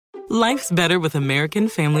Life's better with American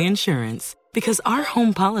Family Insurance because our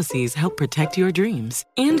home policies help protect your dreams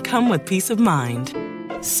and come with peace of mind.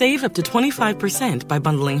 Save up to 25% by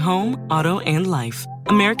bundling home, auto, and life.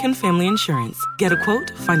 American Family Insurance. Get a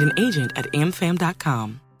quote, find an agent at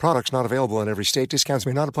amfam.com. Products not available in every state. Discounts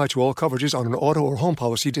may not apply to all coverages on an auto or home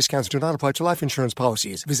policy. Discounts do not apply to life insurance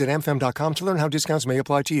policies. Visit amfam.com to learn how discounts may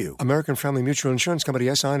apply to you. American Family Mutual Insurance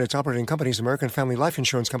Company, SI, and its operating companies, American Family Life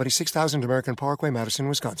Insurance Company, 6000 American Parkway, Madison,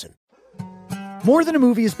 Wisconsin. More Than a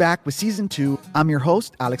Movie is back with Season 2. I'm your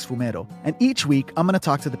host, Alex Fumero, and each week I'm going to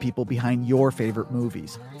talk to the people behind your favorite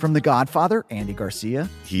movies. From The Godfather, Andy Garcia.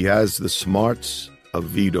 He has the smarts of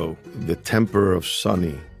Vito, the temper of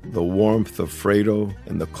Sonny, the warmth of Fredo,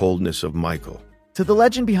 and the coldness of Michael. To the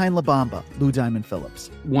legend behind La Bamba, Lou Diamond Phillips.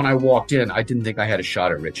 When I walked in, I didn't think I had a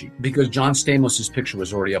shot at Richie because John Stamos' picture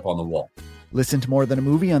was already up on the wall. Listen to More Than a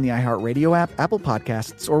Movie on the iHeartRadio app, Apple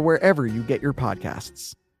Podcasts, or wherever you get your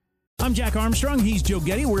podcasts. I'm Jack Armstrong. He's Joe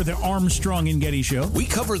Getty. We're the Armstrong and Getty Show. We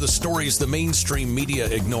cover the stories the mainstream media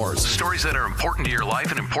ignores. Stories that are important to your life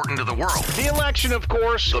and important to the world. The election, of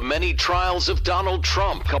course. The many trials of Donald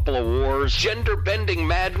Trump. Couple of wars. Gender-bending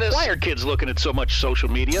madness. Why are kids looking at so much social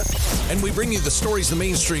media? And we bring you the stories the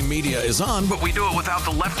mainstream media is on, but we do it without the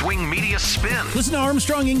left-wing media spin. Listen to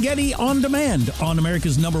Armstrong and Getty on demand on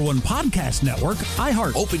America's #1 podcast network,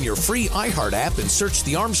 iHeart. Open your free iHeart app and search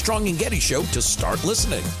The Armstrong and Getty Show to start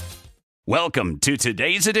listening. Welcome to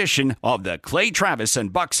today's edition of the Clay Travis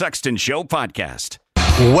and Buck Sexton Show podcast.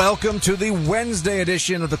 Welcome to the Wednesday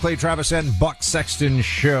edition of the Clay Travis and Buck Sexton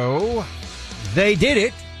Show. They did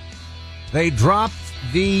it. They dropped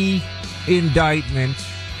the indictment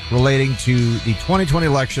relating to the 2020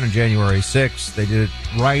 election on January 6th. They did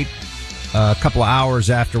it right a couple of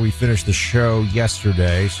hours after we finished the show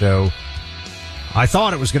yesterday. So I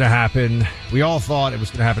thought it was going to happen. We all thought it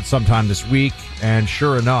was going to happen sometime this week. And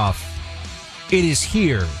sure enough, it is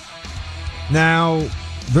here. Now,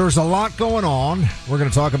 there's a lot going on. We're going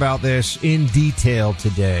to talk about this in detail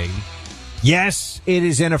today. Yes, it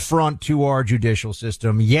is an affront to our judicial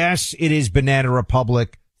system. Yes, it is Banana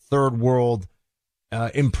Republic, third world,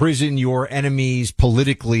 imprison your enemies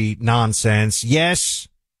politically nonsense. Yes,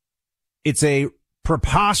 it's a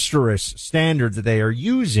preposterous standard that they are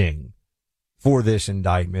using for this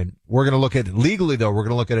indictment. We're going to look at it legally, though. We're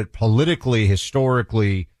going to look at it politically,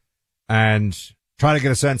 historically, and try to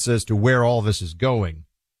get a sense as to where all this is going.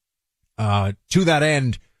 To that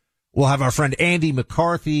end, we'll have our friend Andy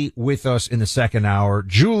McCarthy with us in the second hour,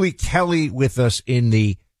 Julie Kelly with us in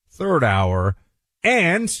the third hour,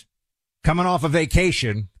 and coming off a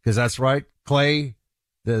vacation, because that's right, Clay,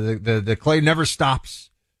 the Clay never stops.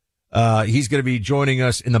 He's going to be joining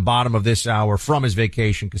us in the bottom of this hour from his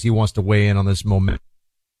vacation because he wants to weigh in on this moment,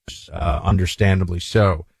 understandably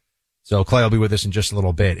so. So Clay will be with us in just a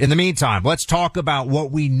little bit. In the meantime, let's talk about what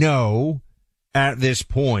we know at this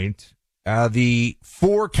point. The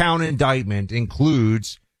 4-count indictment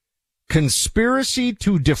includes conspiracy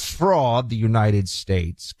to defraud the United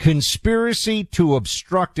States, conspiracy to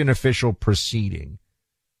obstruct an official proceeding,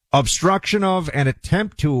 obstruction of an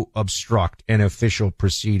attempt to obstruct an official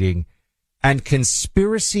proceeding, and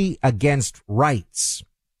conspiracy against rights.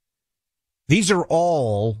 These are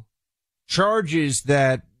all charges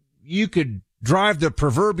that you could drive the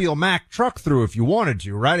proverbial Mack truck through if you wanted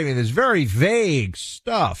to, right? I mean, there's very vague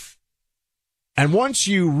stuff. And once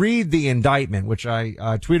you read the indictment, which I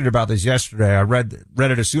tweeted about this yesterday, I read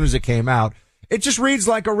it as soon as it came out. It just reads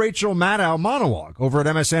like a Rachel Maddow monologue over at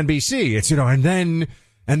MSNBC. It's,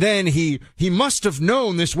 and then he must have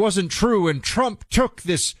known this wasn't true, and Trump took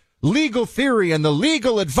this legal theory and the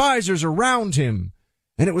legal advisors around him,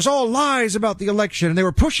 and it was all lies about the election, and they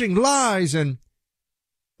were pushing lies. And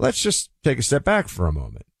let's just take a step back for a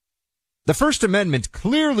moment. The First Amendment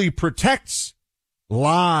clearly protects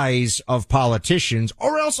lies of politicians,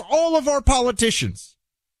 or else all of our politicians,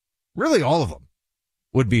 really all of them,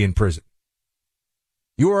 would be in prison.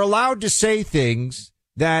 You are allowed to say things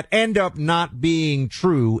that end up not being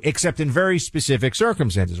true, except in very specific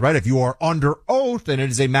circumstances, right? If you are under oath and it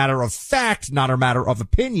is a matter of fact, not a matter of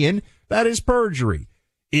opinion, that is perjury.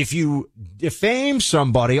 If you defame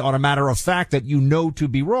somebody on a matter of fact that you know to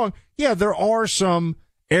be wrong, yeah, there are some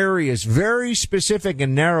areas very specific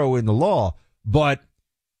and narrow in the law, but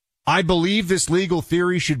I believe this legal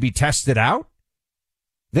theory should be tested out.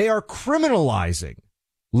 They are criminalizing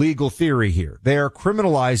legal theory here. They are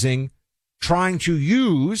criminalizing trying to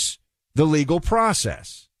use the legal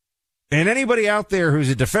process. And anybody out there who's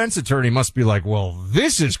a defense attorney must be like, well,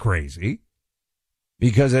 this is crazy.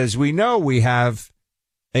 Because as we know, we have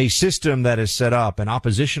a system that is set up, an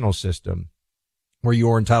oppositional system, where you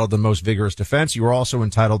are entitled to the most vigorous defense. You are also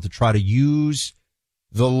entitled to try to use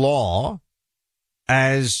the law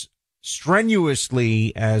as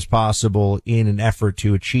strenuously as possible in an effort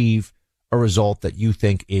to achieve a result that you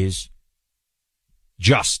think is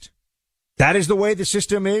just. That is the way the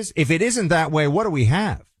system is. If it isn't that way, what do we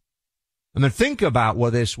have? And then think about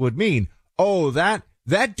what this would mean. Oh, that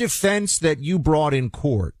defense that you brought in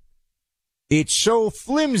court, it's so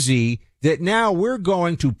flimsy that now we're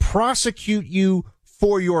going to prosecute you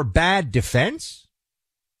for your bad defense?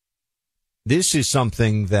 This is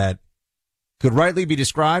something that could rightly be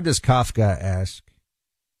described as Kafkaesque.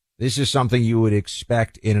 This is something you would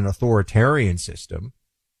expect in an authoritarian system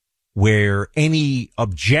where any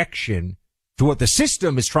objection to what the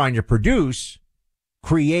system is trying to produce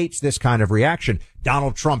creates this kind of reaction.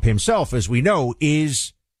 Donald Trump himself, as we know,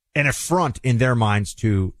 is an affront in their minds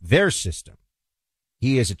to their system.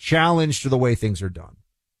 He is a challenge to the way things are done.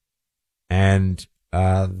 And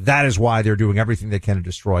that is why they're doing everything they can to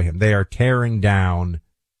destroy him. They are tearing down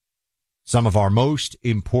some of our most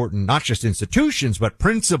important, not just institutions, but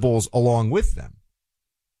principles along with them.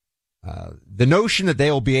 The notion that they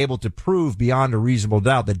will be able to prove beyond a reasonable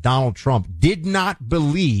doubt that Donald Trump did not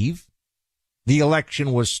believe the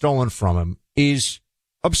election was stolen from him is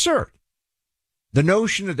absurd. The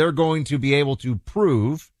notion that they're going to be able to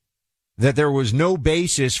prove that there was no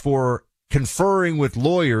basis for conferring with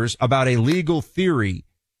lawyers about a legal theory,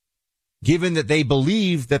 given that they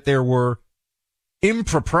believed that there were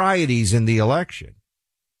improprieties in the election.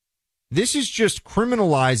 This is just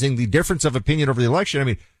criminalizing the difference of opinion over the election. I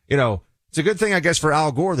mean, you know, it's a good thing, I guess, for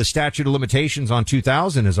Al Gore, the statute of limitations on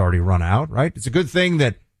 2000 has already run out, right? It's a good thing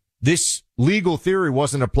that this legal theory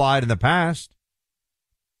wasn't applied in the past.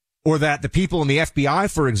 Or that the people in the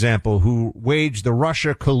FBI, for example, who waged the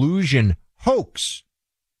Russia collusion hoax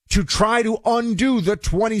to try to undo the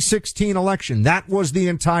 2016 election. That was the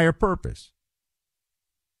entire purpose.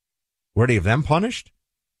 Were any of them punished?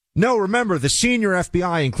 No, remember, the senior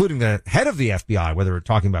FBI, including the head of the FBI, whether we're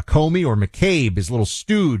talking about Comey or McCabe, his little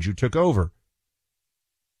stooge who took over,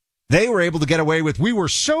 they were able to get away with, we were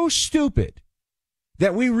so stupid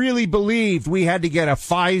that we really believed we had to get a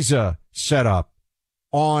FISA set up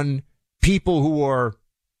on people who are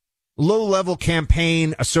low-level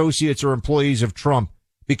campaign associates or employees of Trump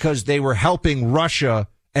because they were helping Russia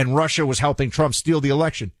and Russia was helping Trump steal the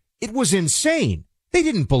election. It was insane. They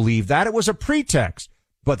didn't believe that. It was a pretext.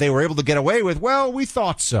 But they were able to get away with, well, we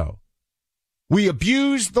thought so. We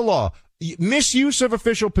abused the law. Misuse of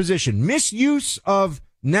official position. Misuse of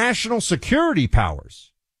national security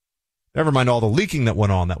powers. Never mind all the leaking that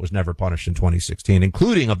went on that was never punished in 2016,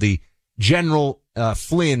 including of the General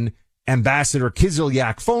Flynn, Ambassador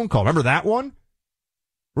Kislyak phone call. Remember that one?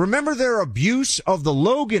 Remember their abuse of the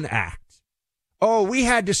Logan Act? Oh, we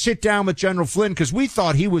had to sit down with General Flynn because we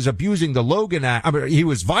thought he was abusing the Logan Act. I mean, he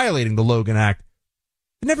was violating the Logan Act.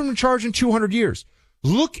 He'd never been charged in 200 years.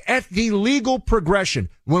 Look at the legal progression.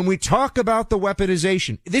 When we talk about the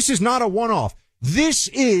weaponization, this is not a one-off. This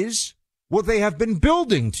is what they have been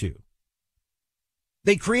building to.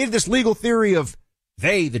 They created this legal theory of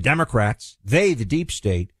they, the Democrats, they, the deep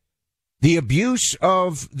state. The abuse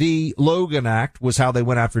of the Logan Act was how they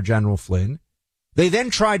went after General Flynn. They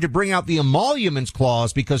then tried to bring out the emoluments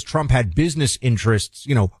clause because Trump had business interests,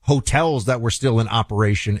 you know, hotels that were still in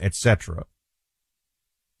operation, etc.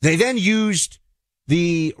 They then used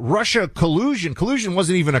the Russia collusion. Collusion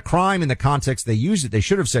wasn't even a crime in the context they used it. They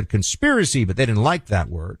should have said conspiracy, but they didn't like that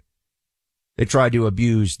word. They tried to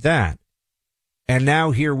abuse that. And now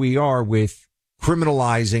here we are with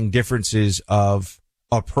criminalizing differences of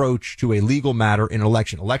approach to a legal matter in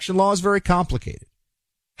election. Election law is very complicated.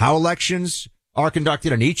 How elections are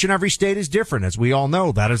conducted in each and every state is different. As we all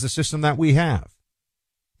know, that is the system that we have.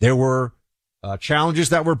 There were challenges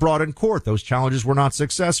that were brought in court. Those challenges were not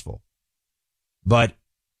successful. But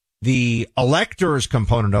the electors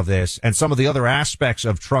component of this and some of the other aspects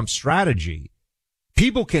of Trump's strategy,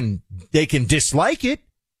 people can dislike it.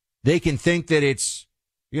 They can think that it's,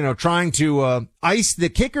 you know, trying to ice the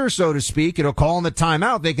kicker, so to speak, calling the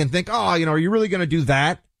timeout. They can think, oh, you know, are you really going to do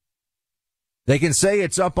that? They can say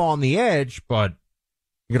it's up on the edge, but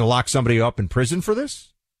you're going to lock somebody up in prison for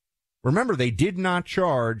this? Remember, they did not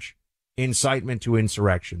charge incitement to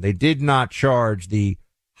insurrection. They did not charge the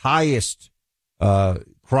highest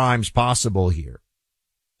crimes possible here.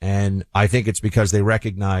 And I think it's because they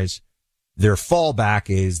recognize their fallback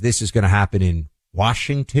is this is going to happen in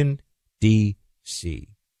Washington, D.C.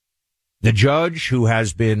 The judge who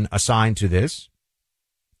has been assigned to this,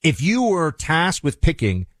 if you were tasked with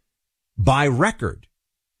picking by record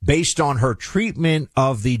based on her treatment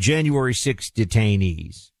of the January 6th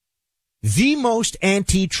detainees, the most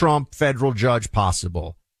anti-Trump federal judge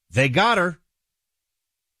possible. They got her.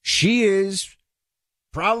 She is,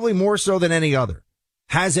 probably more so than any other,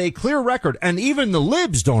 has a clear record, and even the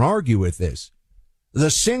libs don't argue with this.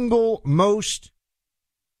 The single most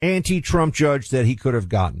anti-Trump judge that he could have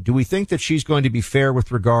gotten. Do we think that she's going to be fair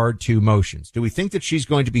with regard to motions? Do we think that she's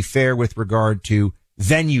going to be fair with regard to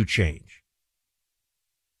venue change?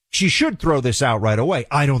 She should throw this out right away.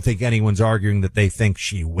 I don't think anyone's arguing that they think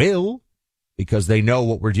she will, because they know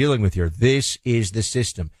what we're dealing with here. This is the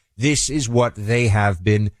system. This is what they have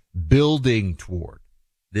been building toward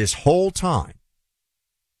this whole time.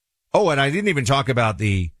 Oh, and I didn't even talk about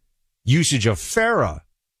the usage of FARA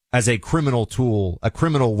as a criminal tool, a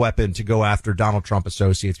criminal weapon to go after Donald Trump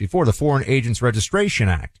associates before, the Foreign Agents Registration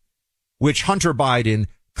Act, which Hunter Biden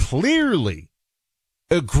clearly,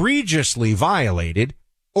 egregiously violated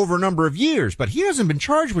over a number of years, but he hasn't been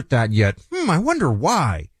charged with that yet. I wonder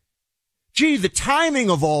why. Gee, the timing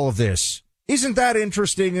of all of this, isn't that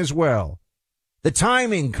interesting as well? The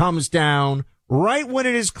timing comes down right when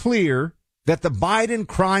it is clear that the Biden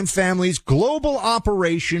crime family's global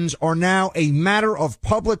operations are now a matter of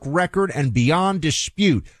public record and beyond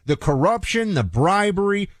dispute. The corruption, the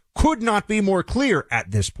bribery could not be more clear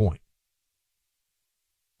at this point.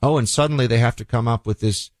 Oh, and suddenly they have to come up with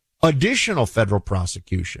this additional federal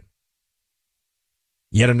prosecution.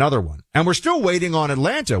 Yet another one. And we're still waiting on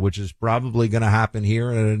Atlanta, which is probably going to happen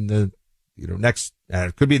here in the next,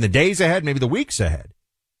 could be in the days ahead, maybe the weeks ahead.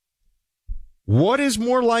 What is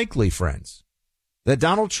more likely, friends, that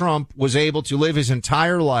Donald Trump was able to live his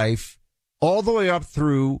entire life all the way up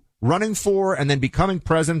through running for and then becoming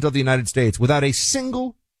president of the United States without a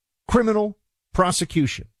single criminal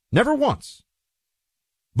prosecution? Never once.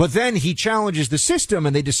 But then he challenges the system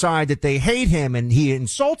and they decide that they hate him and he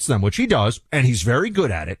insults them, which he does, and he's very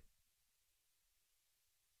good at it.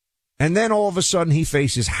 And then all of a sudden he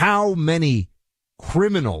faces how many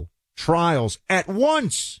criminal trials at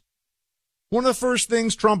once? One of the first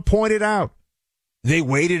things Trump pointed out, they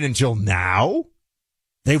waited until now.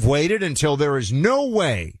 They've waited until there is no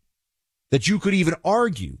way that you could even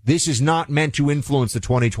argue this is not meant to influence the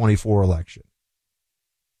 2024 election.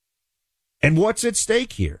 And what's at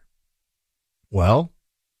stake here? Well,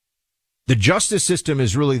 the justice system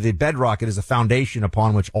is really the bedrock. It is the foundation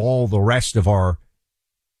upon which all the rest of our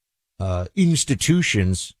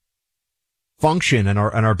institutions function and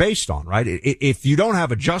are based on, right? If you don't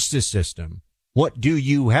have a justice system, what do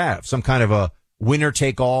you have? Some kind of a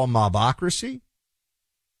winner-take-all mobocracy?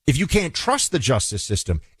 If you can't trust the justice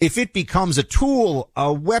system, if it becomes a tool,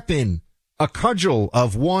 a weapon, a cudgel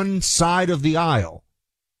of one side of the aisle,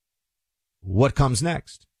 what comes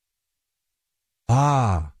next?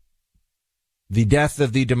 The death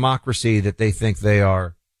of the democracy that they think they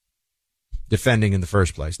are defending in the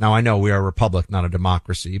first place. Now, I know we are a republic, not a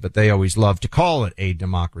democracy, but they always love to call it a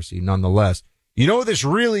democracy nonetheless. You know what this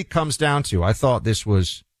really comes down to? I thought this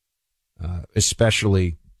was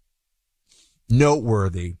especially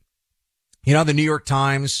noteworthy. You know, the New York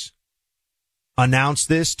Times announced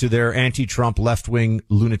this to their anti-Trump left-wing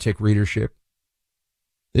lunatic readership.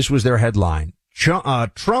 This was their headline.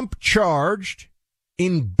 Trump charged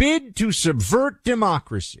in bid to subvert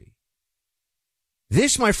democracy.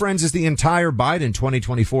 This, my friends, is the entire Biden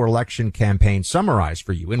 2024 election campaign summarized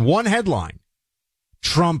for you in one headline.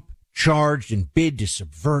 Trump charged in bid to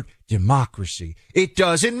subvert democracy. It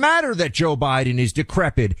doesn't matter that Joe Biden is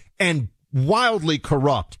decrepit and wildly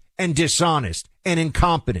corrupt and dishonest and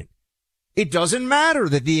incompetent. It doesn't matter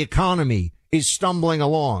that the economy is stumbling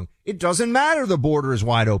along. It doesn't matter the border is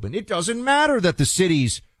wide open. It doesn't matter that the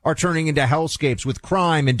cities are turning into hellscapes with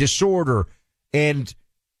crime and disorder and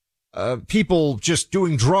people just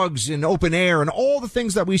doing drugs in open air and all the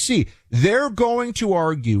things that we see. They're going to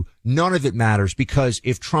argue none of it matters because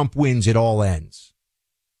if Trump wins, it all ends.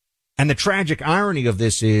 And the tragic irony of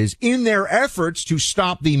this is, in their efforts to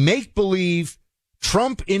stop the make-believe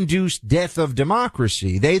Trump-induced death of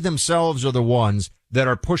democracy, they themselves are the ones that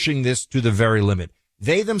are pushing this to the very limit.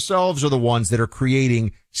 They themselves are the ones that are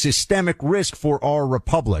creating systemic risk for our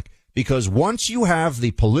republic, because once you have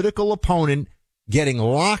the political opponent getting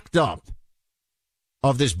locked up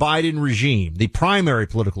of this Biden regime, the primary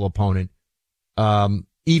political opponent,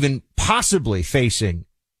 even possibly facing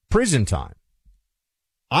prison time,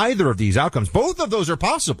 either of these outcomes, both of those are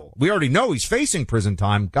possible. We already know he's facing prison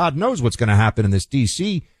time. God knows what's going to happen in this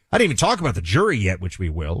D.C. I didn't even talk about the jury yet, which we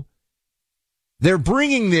will. They're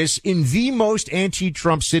bringing this in the most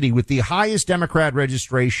anti-Trump city with the highest Democrat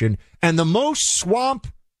registration and the most swamp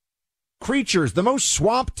creatures, the most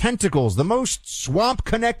swamp tentacles, the most swamp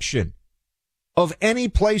connection of any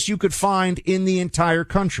place you could find in the entire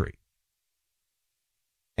country.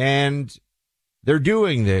 And they're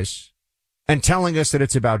doing this and telling us that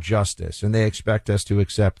it's about justice, and they expect us to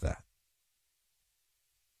accept that.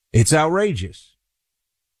 It's outrageous.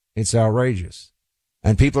 It's outrageous.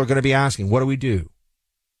 And people are going to be asking, what do we do?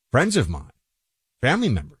 Friends of mine, family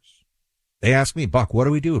members, they ask me, Buck, what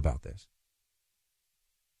do we do about this?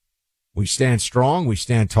 We stand strong, we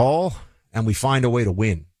stand tall, and we find a way to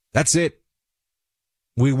win. That's it.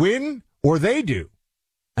 We win or they do.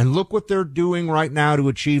 And look what they're doing right now to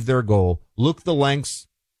achieve their goal. Look at the lengths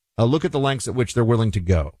at which they're willing to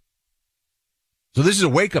go. So this is a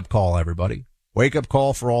wake-up call, everybody. Wake-up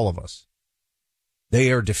call for all of us.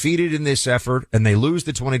 They are defeated in this effort, and they lose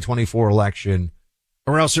the 2024 election,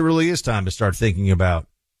 or else it really is time to start thinking about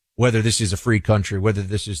whether this is a free country, whether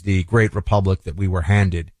this is the great republic that we were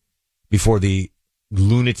handed before the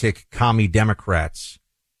lunatic commie Democrats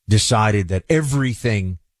decided that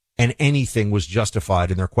everything and anything was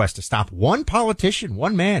justified in their quest to stop one politician,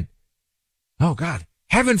 one man. Oh, God,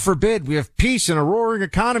 heaven forbid we have peace and a roaring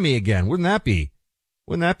economy again. Wouldn't that be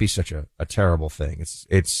such a terrible thing?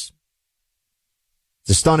 It's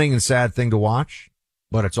a stunning and sad thing to watch,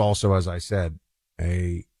 but it's also, as I said,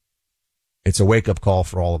 it's a wake-up call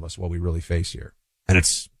for all of us, what we really face here. And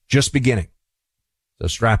it's just beginning. So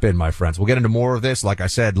strap in, my friends. We'll get into more of this. Like I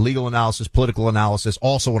said, legal analysis, political analysis.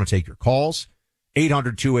 Also want to take your calls.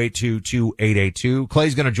 800-282-2882.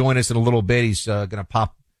 Clay's going to join us in a little bit. He's going to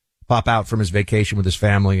pop out from his vacation with his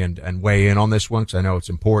family and weigh in on this one, because I know it's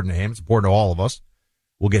important to him. It's important to all of us.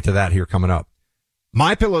 We'll get to that here coming up.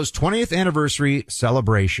 MyPillow's 20th anniversary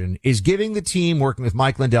celebration is giving the team working with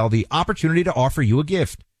Mike Lindell the opportunity to offer you a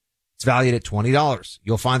gift. It's valued at $20.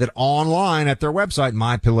 You'll find it online at their website,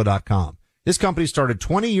 mypillow.com. This company started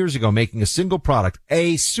 20 years ago making a single product,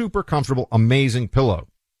 a super comfortable, amazing pillow.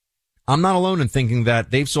 I'm not alone in thinking that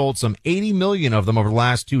they've sold some 80 million of them over the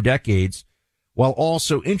last 2 decades, while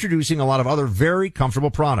also introducing a lot of other very comfortable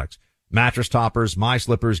products. Mattress toppers, My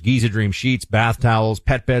Slippers, Giza Dream sheets, bath towels,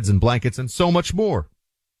 pet beds and blankets, and so much more.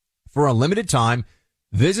 For a limited time,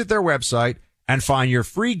 visit their website and find your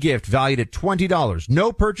free gift valued at $20.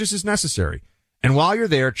 No purchase is necessary. And while you're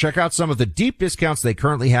there, check out some of the deep discounts they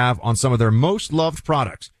currently have on some of their most loved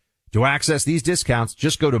products. To access these discounts,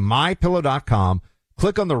 just go to mypillow.com,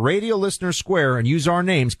 click on the radio listener square, and use our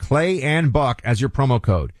names, Clay and Buck, as your promo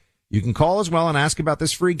code. You can call as well and ask about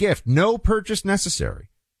this free gift. No purchase necessary.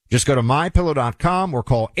 Just go to mypillow.com or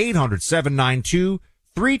call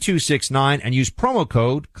 800-792-3269 and use promo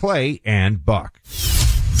code Clay and Buck.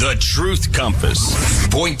 The Truth Compass,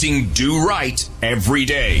 pointing due right every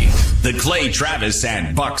day. The Clay Travis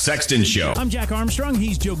and Buck Sexton Show. I'm Jack Armstrong.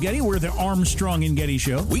 He's Joe Getty. We're the Armstrong and Getty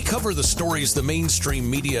Show. We cover the stories the mainstream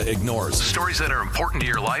media ignores. The stories that are important to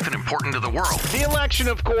your life and important to the world. The election,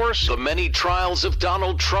 of course. The many trials of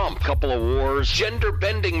Donald Trump. Couple of wars.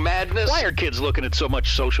 Gender-bending madness. Why are kids looking at so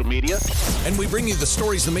much social media? And we bring you the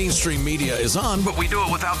stories the mainstream media is on, but we do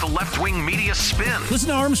it without the left-wing media spin. Listen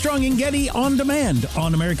to Armstrong and Getty on demand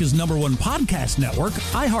on America's #1 podcast network,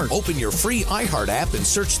 iHeart. Open your free iHeart app and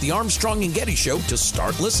search The Armstrong and Getty Show to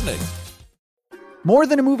start listening. More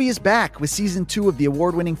Than a Movie is back with season 2 of the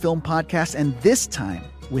award-winning film podcast, and this time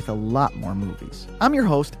with a lot more movies. I'm your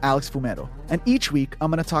host, Alex Fumero, and each week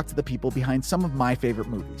I'm going to talk to the people behind some of my favorite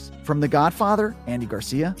movies. From The Godfather, Andy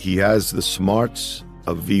Garcia. He has the smarts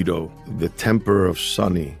of Vito, the temper of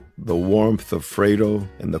Sonny, the warmth of Fredo,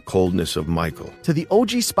 and the coldness of Michael. To the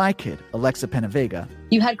OG Spy Kid, Alexa Penavega.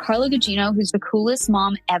 You had Carla Gugino, who's the coolest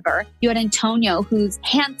mom ever. You had Antonio, who's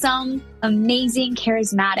handsome, amazing,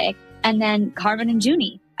 charismatic. And then Carmen and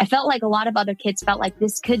Junie. I felt like a lot of other kids felt like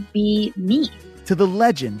this could be me. To the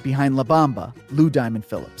legend behind La Bamba, Lou Diamond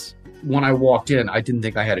Phillips. When I walked in, I didn't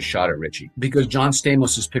think I had a shot at Richie because John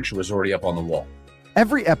Stamos' picture was already up on the wall.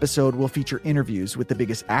 Every episode will feature interviews with the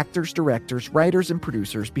biggest actors, directors, writers, and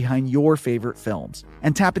producers behind your favorite films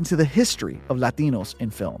and tap into the history of Latinos in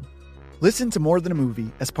film. Listen to More Than a Movie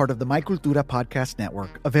as part of the My Cultura podcast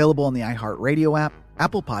network, available on the iHeartRadio app,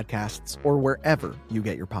 Apple Podcasts, or wherever you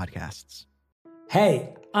get your podcasts.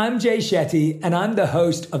 Hey, I'm Jay Shetty, and I'm the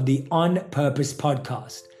host of the On Purpose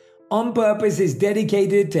podcast. On Purpose is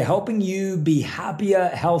dedicated to helping you be happier,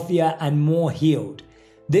 healthier, and more healed.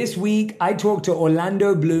 This week, I talked to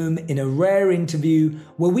Orlando Bloom in a rare interview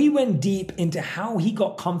where we went deep into how he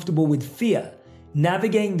got comfortable with fear,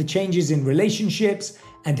 navigating the changes in relationships,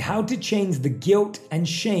 and how to change the guilt and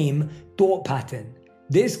shame thought pattern.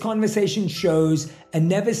 This conversation shows a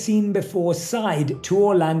never-seen-before side to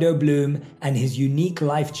Orlando Bloom and his unique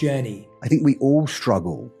life journey. I think we all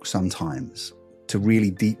struggle sometimes to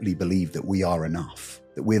really deeply believe that we are enough.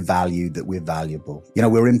 that we're valued, that we're valuable. You know,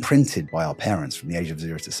 we're imprinted by our parents from the age of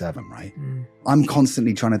 0 to 7, right? I'm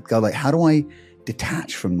constantly trying to go like, how do I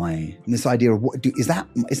detach from this idea of is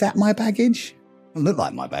that my baggage? It doesn't look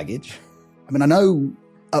like my baggage. I mean, I know,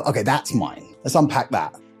 okay, that's mine. Let's unpack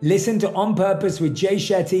that. Listen to On Purpose with Jay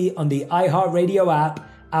Shetty on the iHeartRadio app,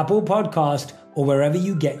 Apple Podcast, or wherever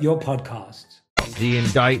you get your podcasts. The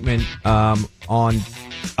indictment on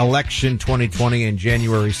election 2020 and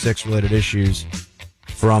January 6th related issues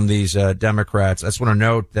from these Democrats. I just want to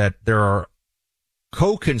note that there are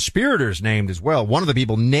co-conspirators named as well. One of the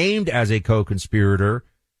people named as a co-conspirator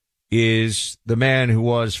is the man who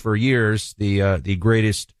was for years the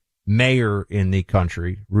greatest mayor in the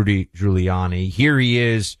country, Rudy Giuliani. Here he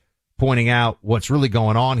is pointing out what's really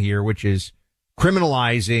going on here, which is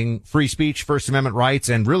criminalizing free speech, First Amendment rights,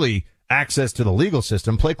 and really access to the legal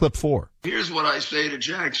system. Play clip 4. Here's what I say to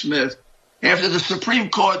Jack Smith. After the Supreme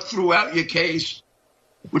Court threw out your case,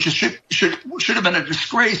 which should have been a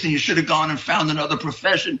disgrace, and you should have gone and found another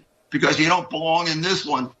profession because you don't belong in this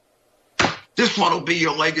one. This one will be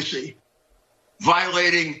your legacy,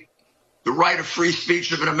 violating the right of free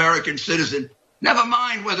speech of an American citizen. Never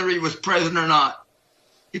mind whether he was president or not.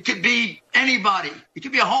 It could be anybody. It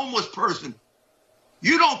could be a homeless person.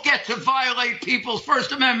 You don't get to violate people's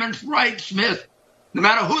First Amendment rights, Smith, no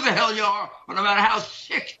matter who the hell you are or no matter how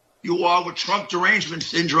sick you are with Trump derangement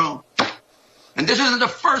syndrome. And this isn't the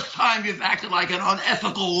first time you've acted like an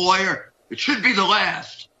unethical lawyer. It should be the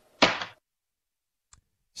last.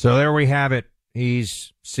 So there we have it.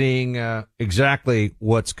 He's seeing exactly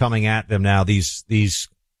what's coming at them now. These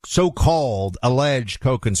so-called alleged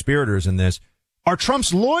co-conspirators in this are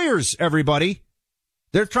Trump's lawyers, everybody.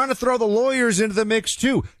 They're trying to throw the lawyers into the mix,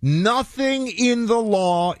 too. Nothing in the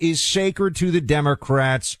law is sacred to the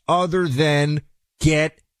Democrats other than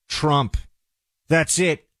get Trump. That's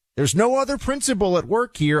it. There's no other principle at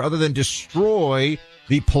work here other than destroy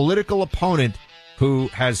the political opponent who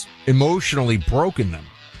has emotionally broken them.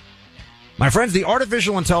 My friends, the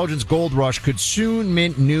artificial intelligence gold rush could soon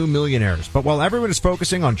mint new millionaires. But while everyone is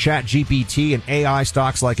focusing on ChatGPT and AI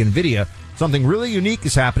stocks like NVIDIA, something really unique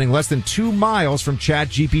is happening less than 2 miles from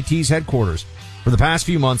ChatGPT's headquarters. For the past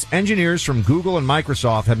few months, engineers from Google and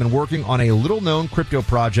Microsoft have been working on a little-known crypto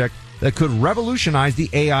project that could revolutionize the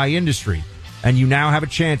AI industry. And you now have a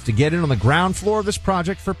chance to get in on the ground floor of this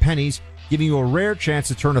project for pennies, giving you a rare chance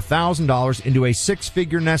to turn $1,000 into a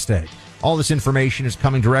 6-figure nest egg. All this information is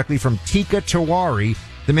coming directly from Tika Tiwari,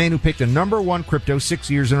 the man who picked a #1 crypto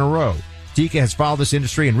 6 years in a row. Tika has followed this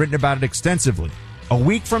industry and written about it extensively. A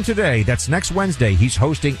week from today, that's next Wednesday, he's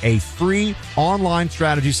hosting a free online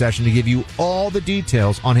strategy session to give you all the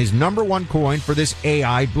details on his #1 coin for this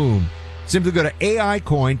AI boom. Simply go to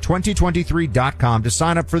AIcoin2023.com to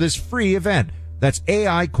sign up for this free event. That's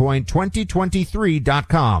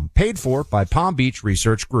AIcoin2023.com. Paid for by Palm Beach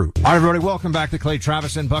Research Group. All right, everybody, welcome back to Clay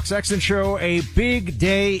Travis and Buck Sexton Show. A big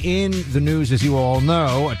day in the news, as you all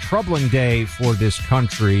know. A troubling day for this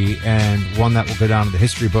country, and one that will go down in the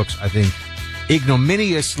history books, I think,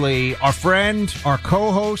 ignominiously. Our friend, our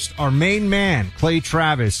co-host, our main man, Clay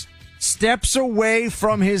Travis, steps away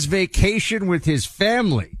from his vacation with his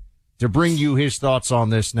family to bring you his thoughts on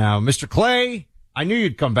this now. Mr. Clay, I knew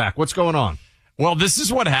you'd come back. What's going on? Well, this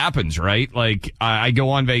is what happens, right? Like, I go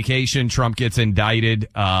on vacation, Trump gets indicted,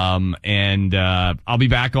 and I'll be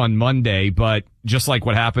back on Monday, but just like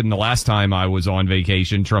what happened the last time I was on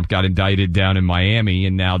vacation, Trump got indicted down in Miami,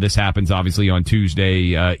 and now this happens obviously on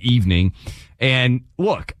Tuesday evening. And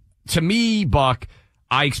look, to me, Buck,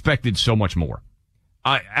 I expected so much more.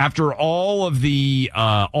 After all of the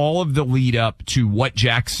lead up to what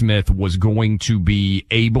Jack Smith was going to be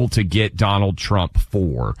able to get Donald Trump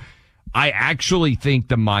for, I actually think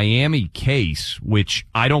the Miami case, which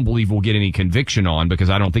I don't believe will get any conviction on because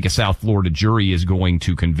I don't think a South Florida jury is going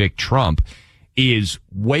to convict Trump, is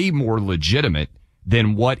way more legitimate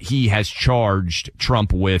than what he has charged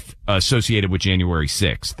Trump with associated with January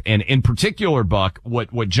 6th. And in particular, Buck,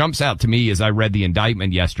 what jumps out to me as I read the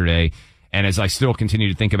indictment yesterday, and as I still continue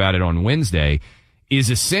to think about it on Wednesday, is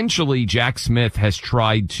essentially Jack Smith has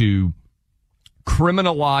tried to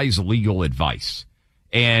criminalize legal advice.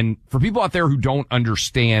 And for people out there who don't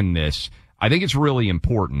understand this, I think it's really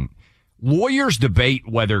important. Lawyers debate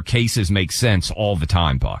whether cases make sense all the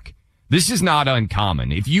time, Buck. This is not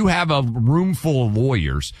uncommon. If you have a room full of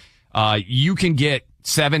lawyers, you can get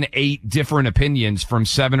 7, 8 different opinions from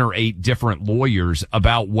 7 or 8 different lawyers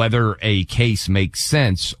about whether a case makes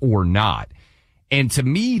sense or not. And to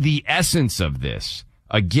me, the essence of this,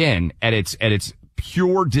 again, at its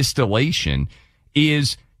pure distillation,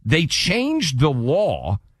 is they changed the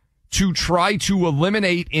law to try to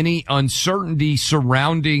eliminate any uncertainty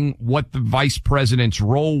surrounding what the vice president's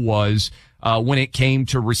role was when it came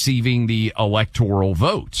to receiving the electoral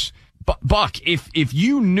votes. Buck, if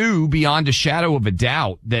you knew beyond a shadow of a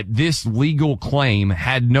doubt that this legal claim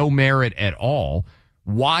had no merit at all,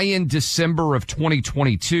 why in December of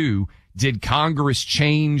 2022 did Congress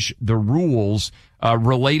change the rules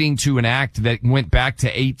relating to an act that went back to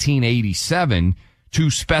 1887 to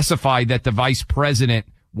specify that the vice president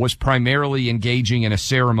was primarily engaging in a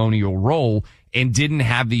ceremonial role and didn't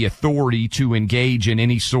have the authority to engage in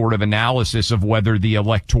any sort of analysis of whether the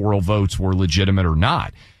electoral votes were legitimate or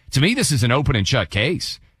not? To me, this is an open and shut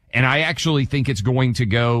case. And I actually think it's going to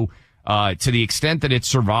go to the extent that it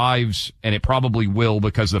survives, and it probably will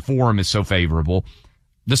because the forum is so favorable.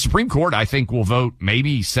 The Supreme Court, I think, will vote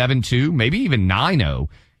maybe 7-2, maybe even 9-0,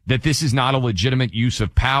 that this is not a legitimate use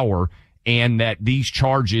of power and that these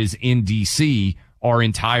charges in D.C. are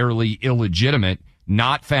entirely illegitimate,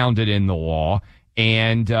 not founded in the law,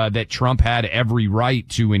 and that Trump had every right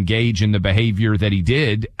to engage in the behavior that he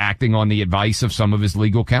did, acting on the advice of some of his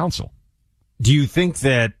legal counsel. Do you think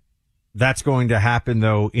that that's going to happen,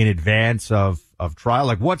 though, in advance of trial?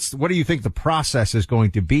 Like, what do you think the process is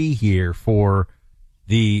going to be here for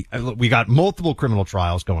we got multiple criminal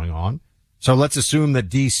trials going on. So let's assume that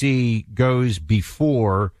D.C. goes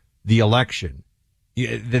before the election.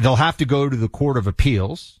 They'll have to go to the Court of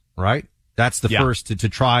Appeals, right? That's the first to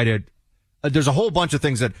try to, there's a whole bunch of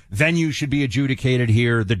things that venue should be adjudicated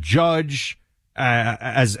here. The judge,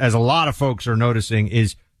 as a lot of folks are noticing,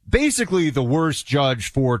 is basically the worst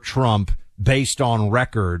judge for Trump based on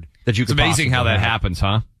record that you could possibly have. It's amazing how that happens,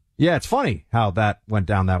 huh? Yeah, it's funny how that went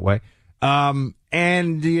down that way.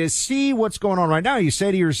 And you see what's going on right now. You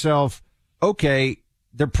say to yourself, okay,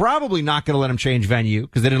 they're probably not going to let him change venue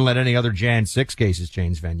because they didn't let any other Jan 6 cases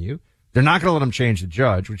change venue. They're not going to let him change the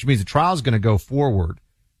judge, which means the trial's going to go forward.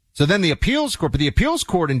 So then the appeals court, but the appeals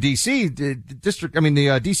court in D.C., the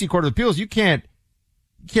D.C. Court of Appeals, you can't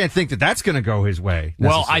think that that's going to go his way.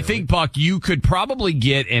 Well, I think, Buck, you could probably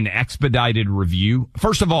get an expedited review.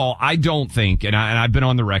 First of all, I don't think, and I've been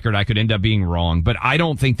on the record, I could end up being wrong, but I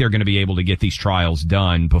don't think they're going to be able to get these trials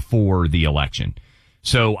done before the election.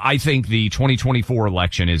 So I think the 2024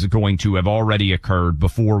 election is going to have already occurred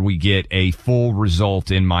before we get a full result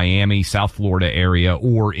in Miami, South Florida area,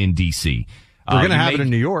 or in D.C. We're going to have it in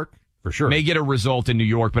New York. For sure. May get a result in New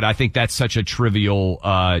York, but I think that's such a trivial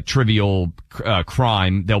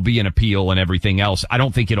crime. There'll be an appeal and everything else. I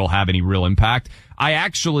don't think it'll have any real impact. I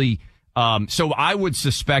actually, so I would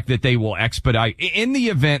suspect that they will expedite in the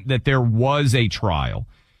event that there was a trial.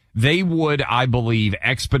 They would, I believe,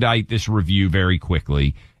 expedite this review very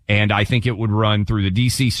quickly. And I think it would run through the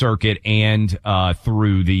DC circuit and,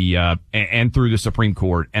 through the Supreme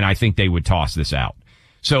Court. And I think they would toss this out.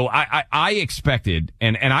 So I expected,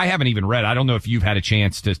 and I haven't even read, I don't know if you've had a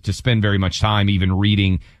chance to spend very much time even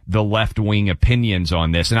reading the left-wing opinions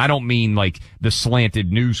on this. And I don't mean like the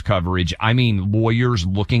slanted news coverage. I mean lawyers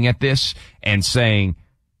looking at this and saying,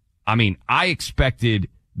 I expected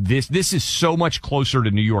this is so much closer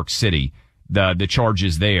to New York City, the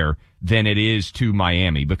charges there, than it is to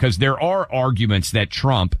Miami, because there are arguments that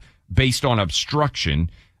Trump, based on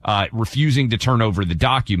obstruction, refusing to turn over the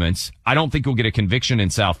documents, I don't think he'll get a conviction in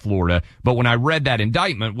South Florida. But when I read that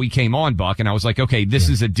indictment, we came on, Buck, and I was like, okay, this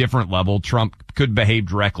is a different level. Trump could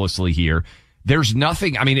behave recklessly here. There's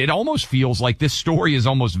nothing. It almost feels like this story has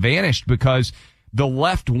almost vanished because the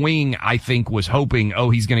left wing, I think, was hoping,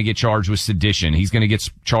 he's going to get charged with sedition. He's going to get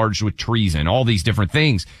charged with treason, all these different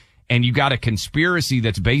things. And you got a conspiracy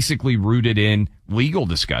that's basically rooted in legal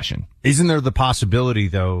discussion. Isn't there the possibility,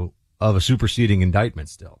 though, of a superseding indictment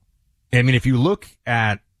still? If you look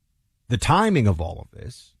at the timing of all of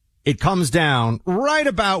this, it comes down right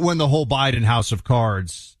about when the whole Biden House of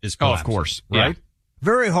Cards is collapsing. Oh, of course. Right? Yeah.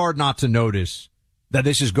 Very hard not to notice that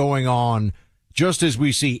this is going on just as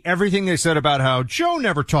we see everything they said about how Joe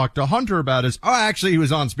never talked to Hunter about his, actually he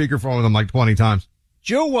was on speakerphone with him like 20 times.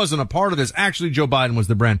 Joe wasn't a part of this. Actually, Joe Biden was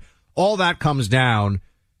the brand. All that comes down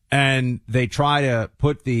and they try to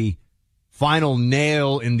put the final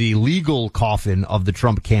nail in the legal coffin of the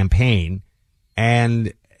Trump campaign.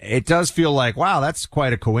 And it does feel like, wow, that's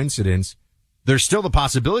quite a coincidence. There's still the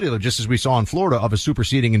possibility, though, just as we saw in Florida, of a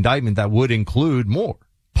superseding indictment that would include more.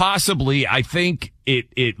 Possibly. I think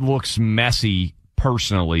it looks messy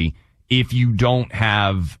personally if you don't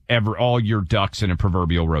have all your ducks in a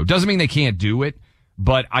proverbial row. Doesn't mean they can't do it,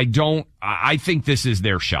 but I think this is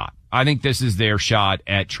their shot. I think this is their shot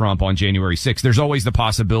at Trump on January 6th. There's always the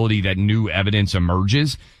possibility that new evidence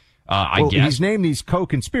emerges. I guess he's named these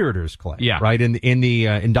co-conspirators, Clay. Yeah. Right. In the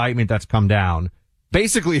indictment that's come down.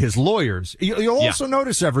 basically his lawyers. You'll also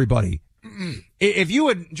notice, everybody, if you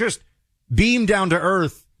had just beamed down to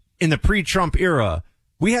earth in the pre-Trump era,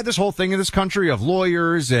 we had this whole thing in this country of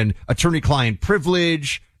lawyers and attorney-client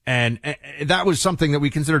privilege, and that was something that we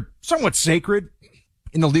considered somewhat sacred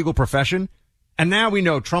in the legal profession. And now we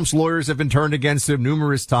know Trump's lawyers have been turned against him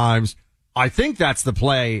numerous times. I think that's the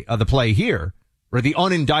play here, where the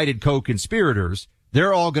unindicted co-conspirators,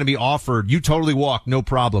 they're all going to be offered, you totally walk, no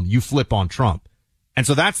problem, you flip on Trump. And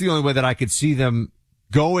so that's the only way that I could see them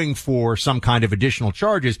going for some kind of additional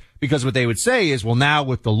charges, because what they would say is, well, now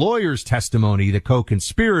with the lawyer's testimony, the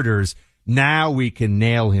co-conspirators, now we can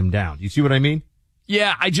nail him down. You see what I mean?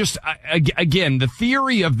 Yeah, again, the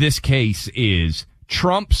theory of this case is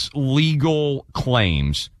Trump's legal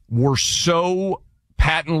claims were so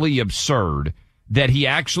patently absurd that he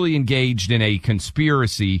actually engaged in a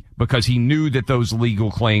conspiracy because he knew that those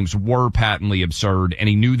legal claims were patently absurd, and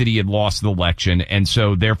he knew that he had lost the election, and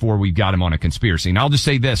so therefore we've got him on a conspiracy. And I'll just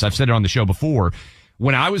say this, I've said it on the show before,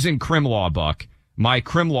 when I was in crim law, Buck, my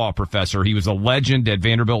crim law professor, he was a legend at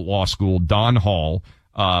Vanderbilt Law School, Don Hall,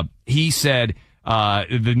 he said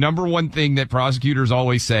the number one thing that prosecutors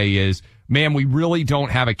always say is, man, we really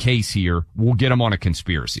don't have a case here, we'll get him on a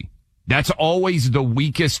conspiracy. That's always the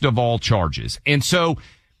weakest of all charges. And so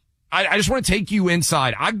I just want to take you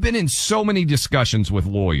inside. I've been in so many discussions with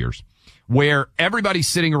lawyers where everybody's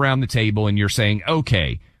sitting around the table and you're saying,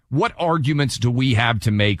 okay, what arguments do we have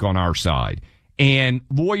to make on our side? And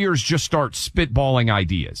lawyers just start spitballing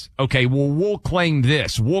ideas. Okay, well, we'll claim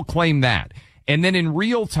this, we'll claim that. And then in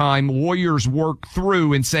real time, lawyers work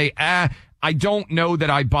through and say, I don't know that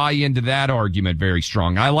I buy into that argument very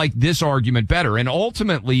strong. I like this argument better. And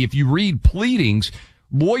ultimately, if you read pleadings,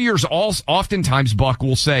 lawyers oftentimes, Buck,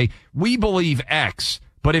 will say, we believe X,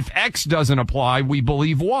 but if X doesn't apply, we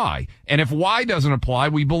believe Y. And if Y doesn't apply,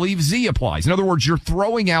 we believe Z applies. In other words, you're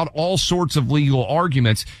throwing out all sorts of legal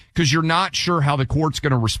arguments because you're not sure how the court's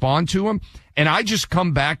going to respond to them. And I just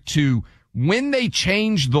come back to when they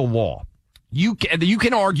changed the law, you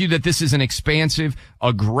can argue that this is an expansive,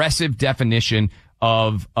 aggressive definition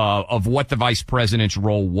of what the vice president's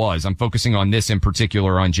role was. I'm focusing on this in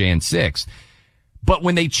particular on Jan 6th. But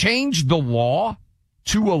when they changed the law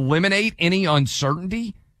to eliminate any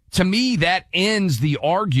uncertainty, to me, that ends the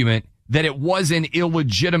argument that it was an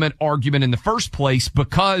illegitimate argument in the first place,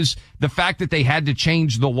 because the fact that they had to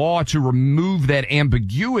change the law to remove that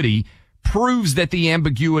ambiguity proves that the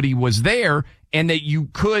ambiguity was there and that you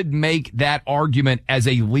could make that argument as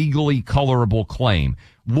a legally colorable claim.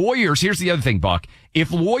 Lawyers, here's the other thing, Buck. If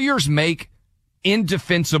lawyers make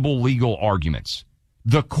indefensible legal arguments,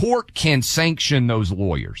 the court can sanction those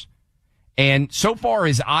lawyers. And so far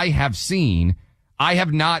as I have seen, I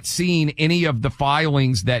have not seen any of the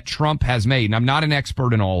filings that Trump has made. And I'm not an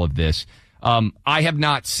expert in all of this. I have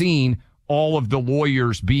not seen all of the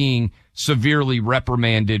lawyers being severely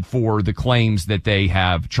reprimanded for the claims that they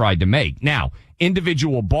have tried to make. Now,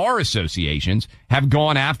 individual bar associations have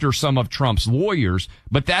gone after some of Trump's lawyers,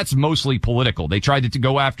 but that's mostly political. They tried to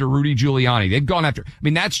go after Rudy Giuliani. They've gone after,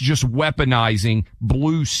 that's just weaponizing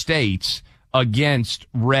blue states against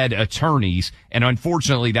red attorneys. And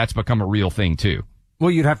unfortunately, that's become a real thing too.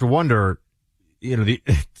 Well, you'd have to wonder,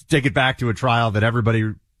 take it back to a trial that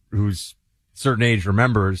everybody who's certain age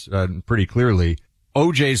remembers pretty clearly.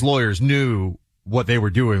 OJ's lawyers knew what they were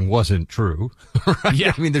doing wasn't true. Right?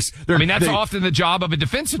 Yeah. That's often the job of a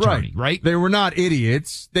defense attorney, right? They were not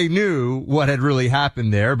idiots. They knew what had really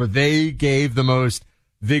happened there, but they gave the most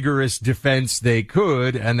vigorous defense they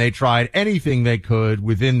could, and they tried anything they could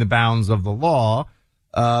within the bounds of the law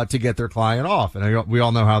to get their client off. And we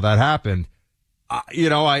all know how that happened.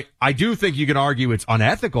 I do think you can argue it's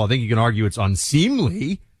unethical. I think you can argue it's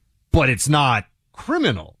unseemly, but it's not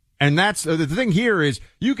criminal. And that's the thing here is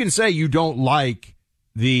you can say you don't like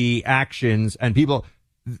the actions and people.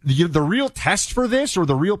 The real test for this, or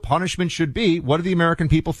the real punishment, should be, what do the American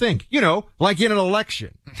people think? Like in an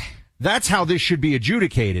election. That's how this should be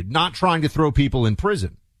adjudicated, not trying to throw people in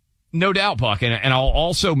prison. No doubt, Buck. And I'll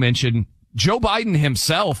also mention Joe Biden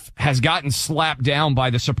himself has gotten slapped down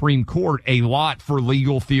by the Supreme Court a lot for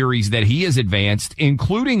legal theories that he has advanced,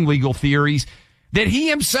 including legal theories that he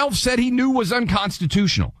himself said he knew was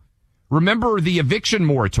unconstitutional. Remember the eviction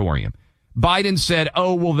moratorium. Biden said,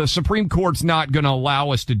 the Supreme Court's not going to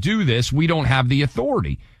allow us to do this. We don't have the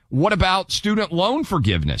authority. What about student loan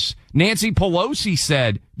forgiveness? Nancy Pelosi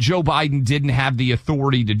said Joe Biden didn't have the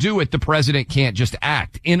authority to do it. The president can't just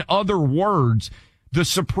act. In other words, the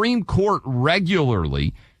Supreme Court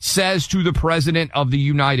regularly says to the president of the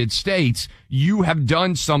United States, you have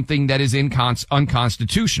done something that is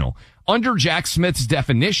unconstitutional. Under Jack Smith's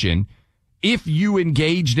definition, if you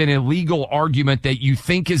engaged in a legal argument that you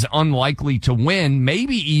think is unlikely to win,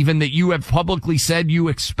 maybe even that you have publicly said you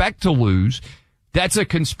expect to lose, that's a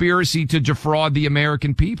conspiracy to defraud the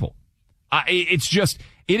American people. It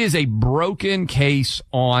is a broken case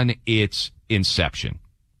on its inception.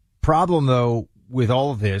 Problem, though, with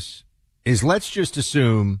all of this is let's just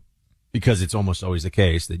assume, because it's almost always the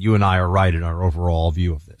case, that you and I are right in our overall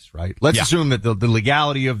view of this, right? Let's assume that the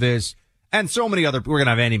legality of this and so many other, we're going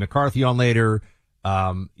to have Andy McCarthy on later.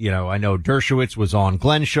 I know Dershowitz was on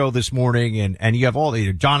Glenn's show this morning, and you have all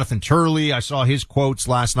the Jonathan Turley. I saw his quotes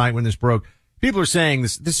last night when this broke. People are saying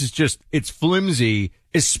this is just, it's flimsy,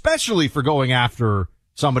 especially for going after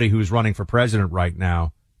somebody who's running for president right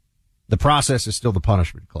now. The process is still the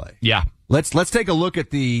punishment, Clay. Yeah. Let's take a look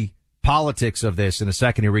at the politics of this in a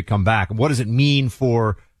second here we come back. What does it mean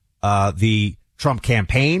for the Trump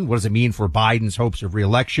campaign? What does it mean for Biden's hopes of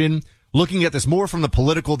reelection? Looking at this more from the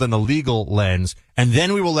political than the legal lens. And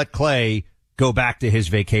then we will let Clay go back to his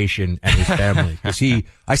vacation and his family. Because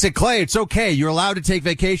I said, Clay, it's okay. You're allowed to take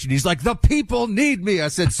vacation. He's like, the people need me. I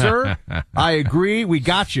said, sir, I agree. We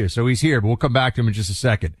got you. So he's here, but we'll come back to him in just a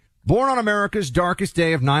second. Born on America's darkest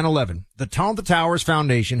day of 9/11, the Tunnel to Towers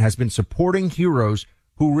Foundation has been supporting heroes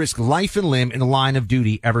who risk life and limb in the line of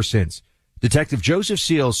duty ever since. Detective Joseph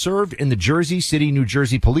Seals served in the Jersey City, New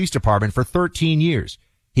Jersey Police Department for 13 years.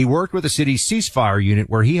 He worked with the city's ceasefire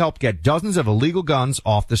unit where he helped get dozens of illegal guns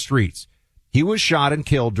off the streets. He was shot and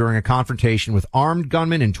killed during a confrontation with armed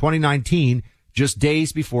gunmen in 2019, just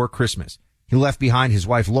days before Christmas. He left behind his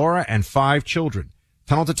wife Laura and 5 children.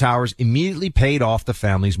 Tunnel to Towers immediately paid off the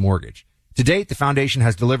family's mortgage. To date, the foundation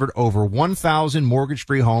has delivered over 1,000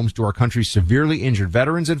 mortgage-free homes to our country's severely injured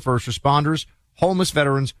veterans and first responders, homeless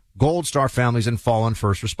veterans, Gold Star families, and fallen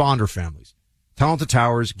first responder families. Tunnel to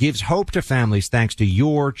Towers gives hope to families thanks to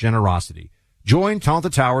your generosity. Join Tunnel to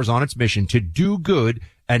Towers on its mission to do good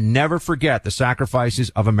and never forget the sacrifices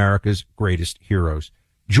of America's greatest heroes.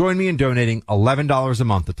 Join me in donating $11 a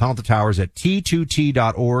month to Tunnel to Towers at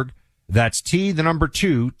T2T.org. That's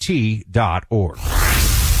T2T.org.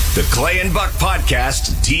 The Clay and Buck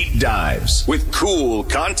Podcast Deep Dives with cool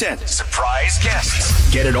content, surprise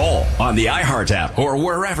guests. Get it all on the iHeart app or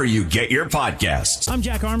wherever you get your podcasts. I'm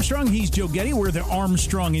Jack Armstrong. He's Joe Getty. We're the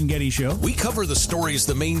Armstrong and Getty Show. We cover the stories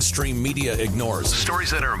the mainstream media ignores.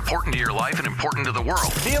 Stories that are important to your life and important to the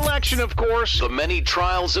world. The election, of course. The many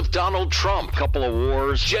trials of Donald Trump. Couple of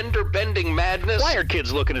wars. Gender-bending madness. Why are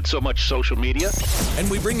kids looking at so much social media?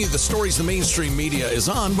 And we bring you the stories the mainstream media is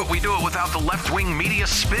on, but we do it without the left-wing media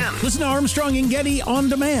spin. Listen to Armstrong and Getty on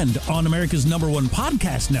demand on America's #1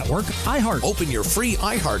 podcast network, iHeart. Open your free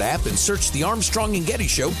iHeart app and search the Armstrong and Getty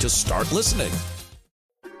Show to start listening.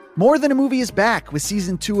 More Than a Movie is back with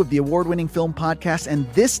season 2 of the award-winning film podcast,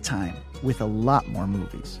 and this time with a lot more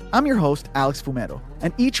movies. I'm your host, Alex Fumero,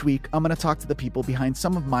 and each week I'm going to talk to the people behind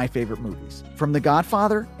some of my favorite movies. From The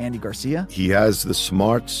Godfather, Andy Garcia. He has the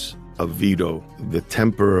smarts of Vito, the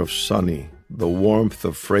temper of Sonny, the warmth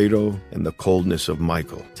of Fredo, and the coldness of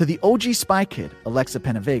Michael. To the OG Spy Kid, Alexa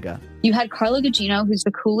Penavega. You had Carla Gugino, who's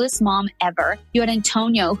the coolest mom ever. You had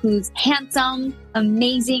Antonio, who's handsome,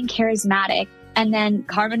 amazing, charismatic. And then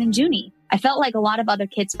Carmen and Junie. I felt like a lot of other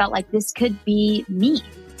kids felt like this could be me.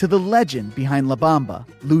 To the legend behind La Bamba,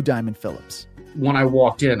 Lou Diamond Phillips. When I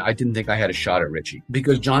walked in, I didn't think I had a shot at Richie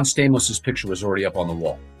because John Stamos' picture was already up on the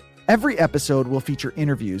wall. Every episode will feature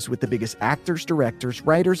interviews with the biggest actors, directors,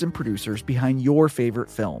 writers, and producers behind your favorite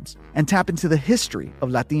films and tap into the history of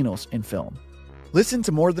Latinos in film. Listen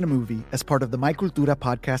to More Than a Movie as part of the My Cultura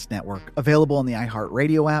podcast network, available on the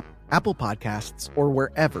iHeartRadio app, Apple Podcasts, or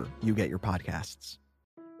wherever you get your podcasts.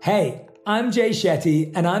 Hey, I'm Jay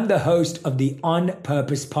Shetty, and I'm the host of the On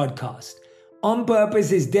Purpose podcast. On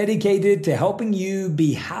Purpose is dedicated to helping you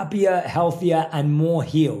be happier, healthier, and more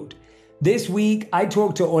healed. This week, I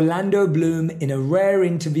talked to Orlando Bloom in a rare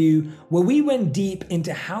interview where we went deep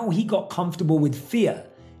into how he got comfortable with fear,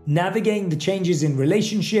 navigating the changes in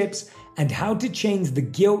relationships, and how to change the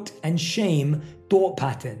guilt and shame thought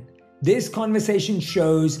pattern. This conversation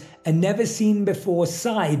shows a never-seen-before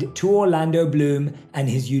side to Orlando Bloom and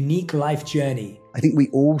his unique life journey. I think we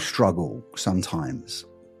all struggle sometimes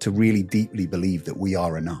to really deeply believe that we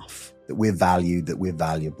are enough, that we're valued, that we're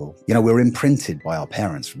valuable. You know, we're imprinted by our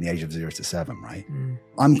parents from the age of 0 to 7, right?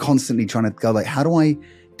 I'm constantly trying to go like, how do I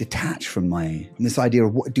detach from this idea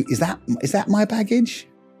of is that my baggage?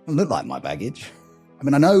 It doesn't look like my baggage. I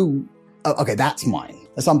mean, I know, okay, that's mine.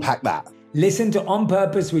 Let's unpack that. Listen to On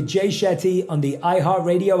Purpose with Jay Shetty on the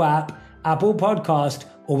iHeartRadio app, Apple Podcast,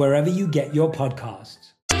 or wherever you get your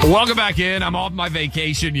podcasts. Welcome back in. I'm off my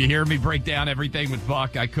vacation. You hear me break down everything with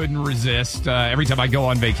Buck. I couldn't resist. Every time I go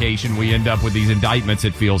on vacation, we end up with these indictments,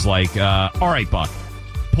 it feels like. All right, Buck.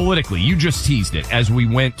 Politically, you just teased it as we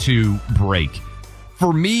went to break.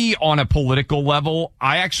 For me, on a political level,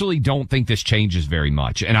 I actually don't think this changes very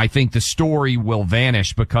much. And I think the story will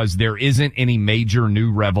vanish because there isn't any major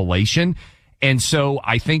new revelation. And so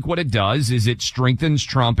I think what it does is it strengthens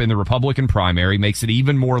Trump in the Republican primary, makes it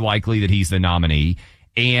even more likely that he's the nominee.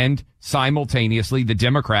 And simultaneously, the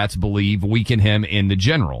Democrats believe weaken him in the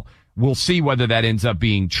general. We'll see whether that ends up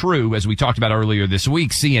being true. As we talked about earlier this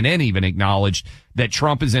week, CNN even acknowledged that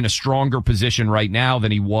Trump is in a stronger position right now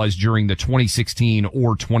than he was during the 2016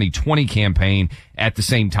 or 2020 campaign at the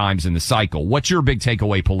same times in the cycle. What's your big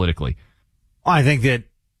takeaway politically? I think that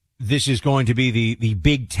this is going to be the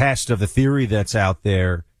big test of the theory that's out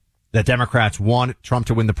there that Democrats want Trump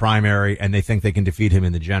to win the primary and they think they can defeat him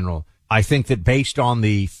in the general. I think that based on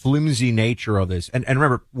the flimsy nature of this, and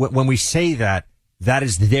remember, when we say that, that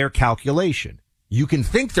is their calculation. You can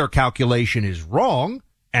think their calculation is wrong,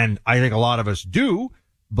 and I think a lot of us do,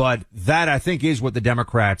 but that I think is what the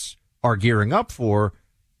Democrats are gearing up for.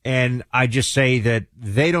 And I just say that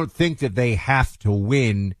they don't think that they have to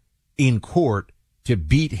win in court to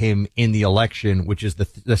beat him in the election, which is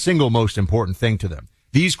the single most important thing to them.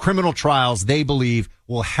 These criminal trials, they believe,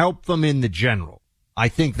 will help them in the general. I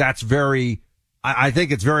think that's I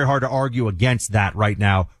think it's very hard to argue against that right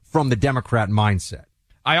now from the Democrat mindset.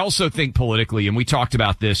 I also think politically, and we talked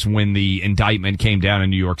about this when the indictment came down in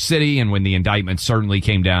New York City and when the indictment certainly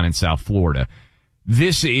came down in South Florida.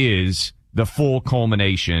 This is the full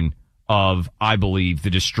culmination of, I believe, the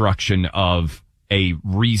destruction of a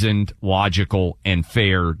reasoned, logical, and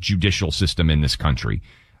fair judicial system in this country.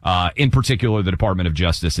 In particular, the Department of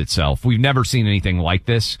Justice itself. We've never seen anything like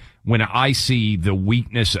this. When I see the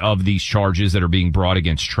weakness of these charges that are being brought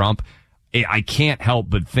against Trump, I can't help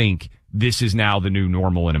but think this is now the new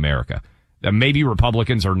normal in America. Maybe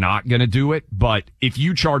Republicans are not going to do it, but if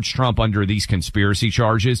you charge Trump under these conspiracy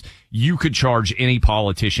charges, you could charge any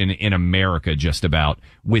politician in America just about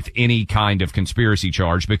with any kind of conspiracy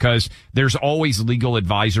charge, because there's always legal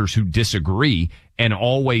advisors who disagree and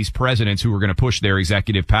always presidents who are going to push their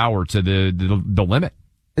executive power to the limit.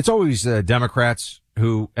 It's always Democrats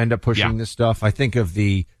who end up pushing this stuff. I think of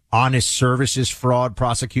the honest services fraud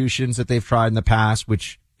prosecutions that they've tried in the past,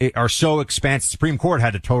 which are so expansive. The Supreme Court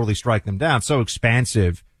had to totally strike them down. So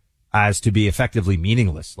expansive as to be effectively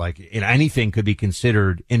meaningless. Like anything could be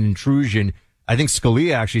considered an intrusion. I think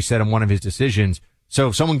Scalia actually said in one of his decisions, so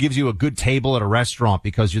if someone gives you a good table at a restaurant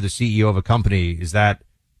because you're the CEO of a company,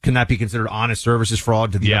 can that be considered honest services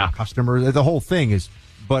fraud to the other customer? The whole thing is,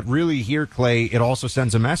 but really here, Clay, it also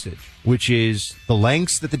sends a message, which is the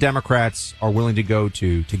lengths that the Democrats are willing to go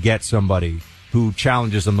to get somebody who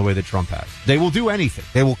challenges them the way that Trump has. They will do anything.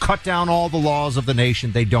 They will cut down all the laws of the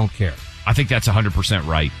nation. They don't care. I think that's 100%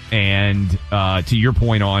 right. And to your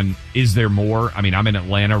point on, is there more? I mean, I'm in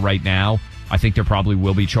Atlanta right now. I think there probably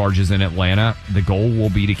will be charges in Atlanta. The goal will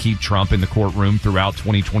be to keep Trump in the courtroom throughout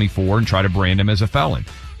 2024 and try to brand him as a felon.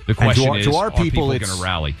 The question is, are people going to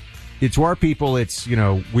rally? To our people, it's,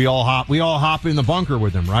 we all hop in the bunker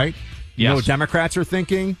with them, right? You know what Democrats are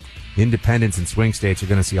thinking? Independents and swing states are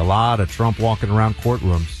going to see a lot of Trump walking around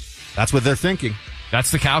courtrooms. That's what they're thinking.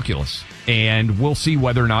 That's the calculus. And we'll see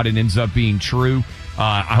whether or not it ends up being true.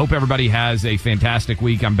 I hope everybody has a fantastic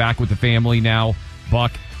week. I'm back with the family now.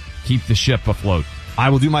 Buck, keep the ship afloat. I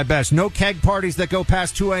will do my best. No keg parties that go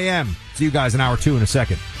past 2 a.m. See you guys in hour 2 in a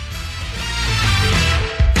second.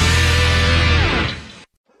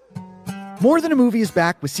 More Than a Movie is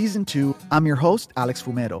back with Season 2. I'm your host, Alex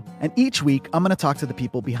Fumero, and each week I'm going to talk to the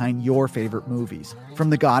people behind your favorite movies. From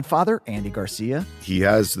The Godfather, Andy Garcia. He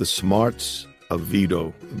has the smarts of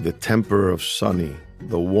Vito, the temper of Sonny,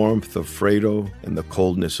 the warmth of Fredo, and the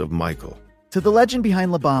coldness of Michael. To the legend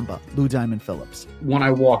behind La Bamba, Lou Diamond Phillips. When I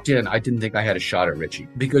walked in, I didn't think I had a shot at Richie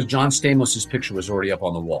because John Stamos' picture was already up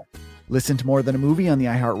on the wall. Listen to More Than a Movie on the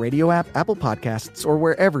iHeartRadio app, Apple Podcasts, or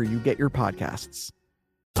wherever you get your podcasts.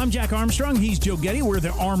 I'm Jack Armstrong. He's Joe Getty. We're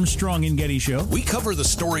the Armstrong and Getty Show. We cover the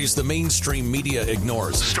stories the mainstream media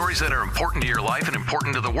ignores. The stories that are important to your life and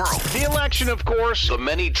important to the world. The election, of course. The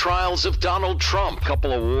many trials of Donald Trump.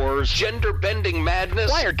 Couple of wars. Gender-bending madness.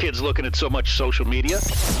 Why are kids looking at so much social media?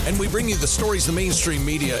 And we bring you the stories the mainstream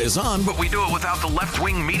media is on, but we do it without the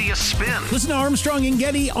left-wing media spin. Listen to Armstrong and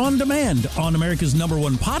Getty on demand on America's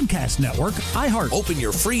 #1 podcast network, iHeart. Open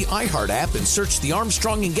your free iHeart app and search The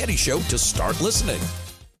Armstrong and Getty Show to start listening.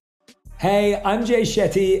 Hey, I'm Jay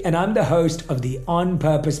Shetty, and I'm the host of the On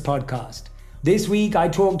Purpose podcast. This week, I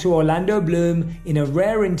talked to Orlando Bloom in a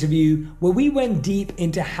rare interview where we went deep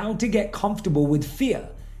into how to get comfortable with fear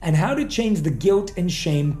and how to change the guilt and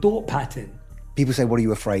shame thought pattern. People say, what are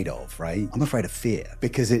you afraid of, right? I'm afraid of fear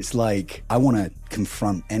because it's like I want to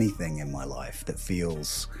confront anything in my life that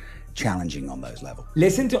feels challenging on those levels.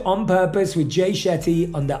 Listen to On Purpose with Jay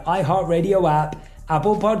Shetty on the iHeartRadio app,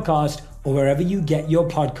 Apple Podcast, or wherever you get your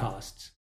podcasts.